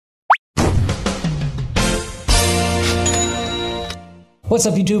What's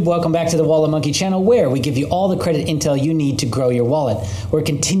up YouTube? Welcome back to the Wallet Monkey channel where we give you all the credit intel you need to grow your wallet. We're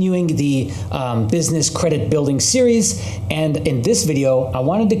continuing the business credit building series, and in this video I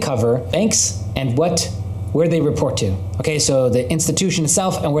wanted to cover banks and where they report to. Okay, so the institution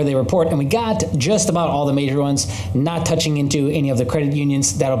itself and where they report, and we got just about all the major ones, not touching into any of the credit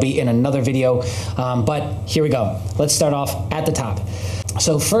unions. That'll be in another video, but here we go. Let's start off at the top.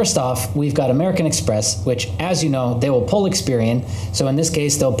 So first off, we've got American Express, which, as you know, they will pull Experian. So in this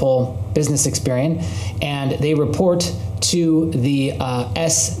case, they'll pull Business Experian, and they report to the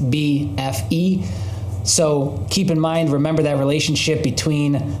SBFE. So keep in mind, remember that relationship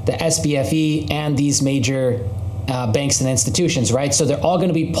between the SBFE and these major banks and institutions, right? So they're all going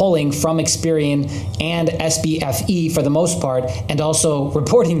to be pulling from Experian and SBFE for the most part, and also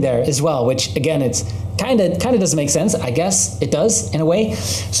reporting there as well, which again, it's kind of doesn't make sense. I guess it does in a way.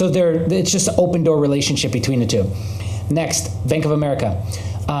 So it's just an open door relationship between the two. Next, Bank of America.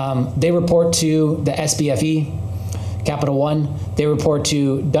 They report to the SBFE. Capital One, they report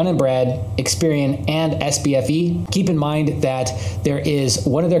to Dun & Brad, Experian, and SBFE. Keep in mind that there is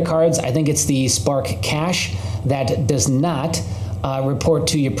one of their cards, I think it's the Spark Cash, that does not report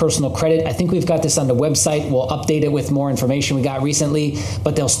to your personal credit. I think we've got this on the website. We'll update it with more information we got recently,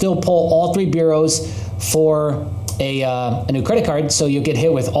 but they'll still pull all three bureaus for a new credit card, so you'll get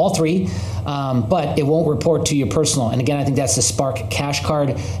hit with all three, but it won't report to your personal. And again, I think that's the Spark Cash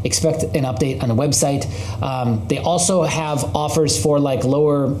card. Expect an update on the website. They also have offers for like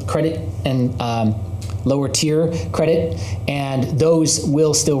lower credit and lower tier credit, and those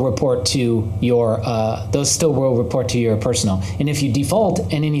will still report to your personal. And if you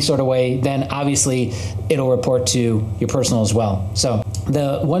default in any sort of way, then obviously it'll report to your personal as well. So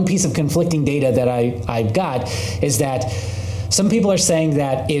the one piece of conflicting data that I've got is that some people are saying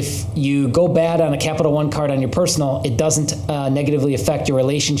that if you go bad on a Capital One card on your personal, it doesn't negatively affect your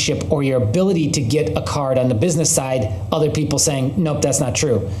relationship or your ability to get a card on the business side. Other people saying, nope, that's not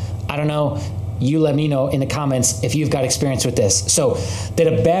true. I don't know. You let me know in the comments if you've got experience with this. So did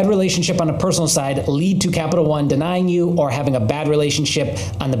a bad relationship on the personal side lead to Capital One denying you, or having a bad relationship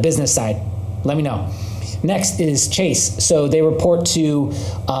on the business side? Let me know. Next is Chase. So they report to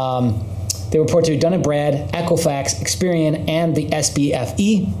Dun & Brad, Equifax, Experian, and the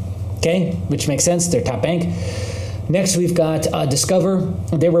SBFE. Okay, which makes sense. They're top bank. Next, we've got Discover.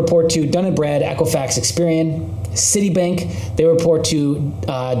 They report to Dun & Brad, Equifax, Experian. Citibank, they report to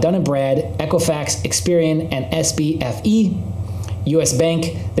Dun & Brad, Equifax, Experian, and SBFE. US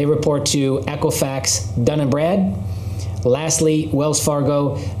Bank, they report to Equifax, Dun & Brad. Lastly, Wells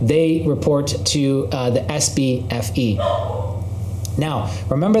Fargo, they report to the SBFE. Now,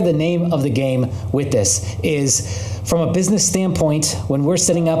 remember the name of the game with this is, from a business standpoint, when we're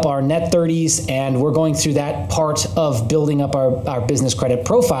setting up our net 30s and we're going through that part of building up our business credit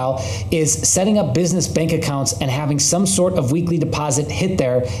profile, is setting up business bank accounts and having some sort of weekly deposit hit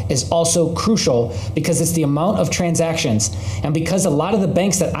there is also crucial, because it's the amount of transactions. And because a lot of the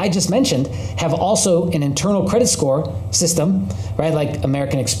banks that I just mentioned have also an internal credit score system, right? Like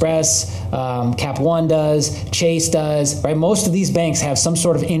American Express, Cap One does, Chase does, right? Most of these banks have some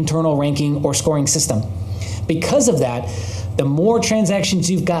sort of internal ranking or scoring system. Because of that, the more transactions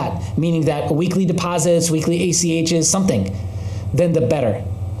you've got, meaning that weekly deposits, weekly ACHs, something, then the better.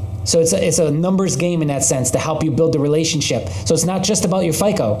 So it's a numbers game in that sense to help you build the relationship. So it's not just about your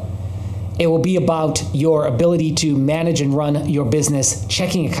FICO. It will be about your ability to manage and run your business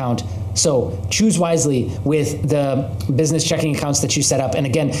checking account. So choose wisely with the business checking accounts that you set up. And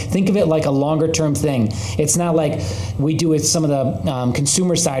again, think of it like a longer term thing. It's not like we do with some of the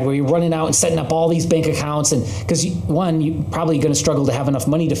consumer side, where you're running out and setting up all these bank accounts, and because one, you're probably going to struggle to have enough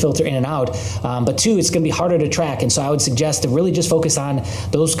money to filter in and out, but two, it's going to be harder to track. And so I would suggest to really just focus on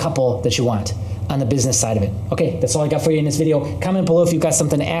those couple that you want on the business side of it. Okay, that's all I got for you in this video. Comment below if you've got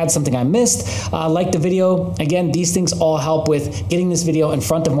something to add, something I missed. Like the video. Again, these things all help with getting this video in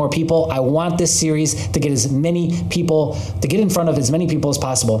front of more people. I want this series to get in front of as many people as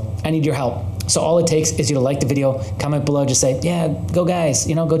possible. I need your help. So all it takes is you to like the video, comment below, just say, yeah, go guys,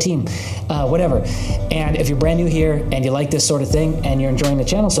 go team, whatever. And if you're brand new here and you like this sort of thing and you're enjoying the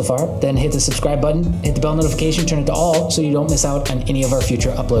channel so far, then hit the subscribe button, hit the bell notification, turn it to all so you don't miss out on any of our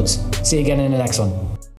future uploads. See you again in the next one.